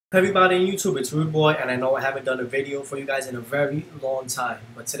Hey everybody on YouTube, it's Rude Boy, and I know I haven't done a video for you guys in a very long time,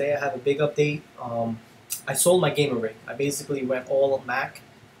 but today I have a big update. I sold my gamer rig. I basically went all Mac,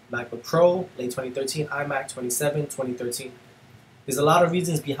 MacBook Pro, late 2013, Imac 27, 2013. There's a lot of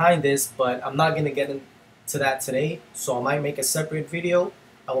reasons behind this, but I'm not going to get into that today, so I might make a separate video.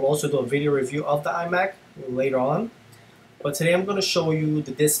 I will also do a video review of the iMac later on, but today I'm going to show you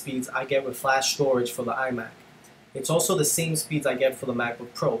the disk speeds I get with flash storage for the iMac. It's also the same speeds I get for the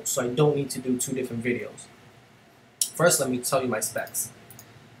MacBook Pro, so I don't need to do two different videos. First, let me tell you my specs.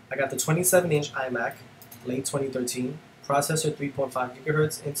 I got the 27-inch iMac, late 2013, processor 3.5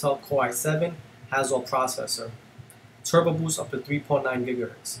 GHz, Intel Core i7, Haswell processor, turbo boost up to 3.9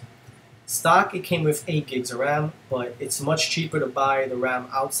 GHz. Stock, it came with 8 gigs of RAM, but it's much cheaper to buy the RAM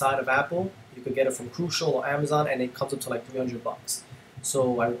outside of Apple. You could get it from Crucial or Amazon, and it comes up to like 300 bucks.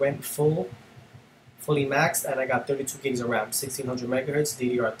 So I went fully maxed, and I got 32 gigs of RAM, 1600 megahertz,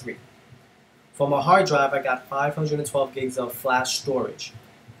 DDR3. For my hard drive, I got 512 gigs of flash storage.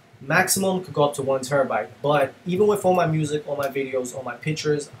 Maximum could go up to 1 terabyte, but even with all my music, all my videos, all my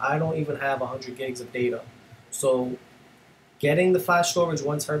pictures, I don't even have 100 gigs of data. So getting the flash storage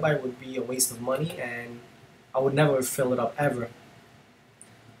 1 terabyte would be a waste of money, and I would never fill it up ever.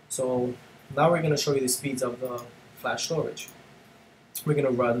 So now we're going to show you the speeds of the flash storage. We're going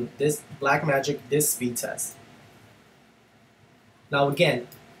to run this Blackmagic disk speed test. Now again,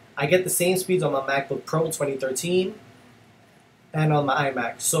 I get the same speeds on my MacBook Pro 2013 and on my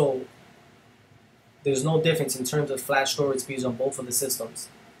iMac, so there's no difference in terms of flash storage speeds on both of the systems.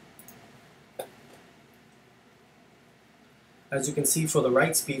 As you can see, for the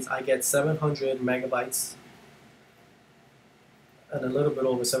write speeds, I get 700 megabytes and a little bit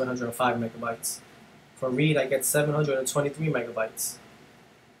over 705 megabytes. For read, I get 723 megabytes.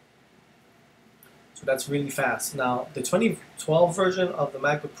 So that's really fast. Now, the 2012 version of the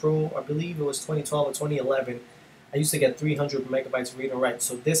MacBook Pro, I believe it was 2012 or 2011, I used to get 300 megabytes read and write.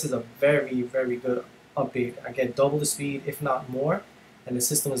 So this is a very, very good update. I get double the speed, if not more, and the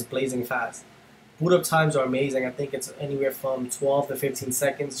system is blazing fast. Boot up times are amazing. I think it's anywhere from 12 to 15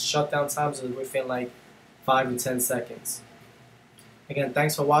 seconds. Shutdown times are within like 5 to 10 seconds. Again,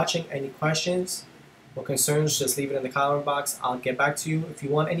 thanks for watching. Any questions or concerns, just leave it in the comment box. I'll get back to you. If you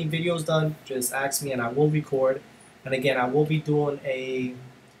want any videos done, just ask me and I will record. And again, I will be doing a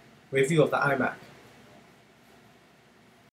review of the iMac.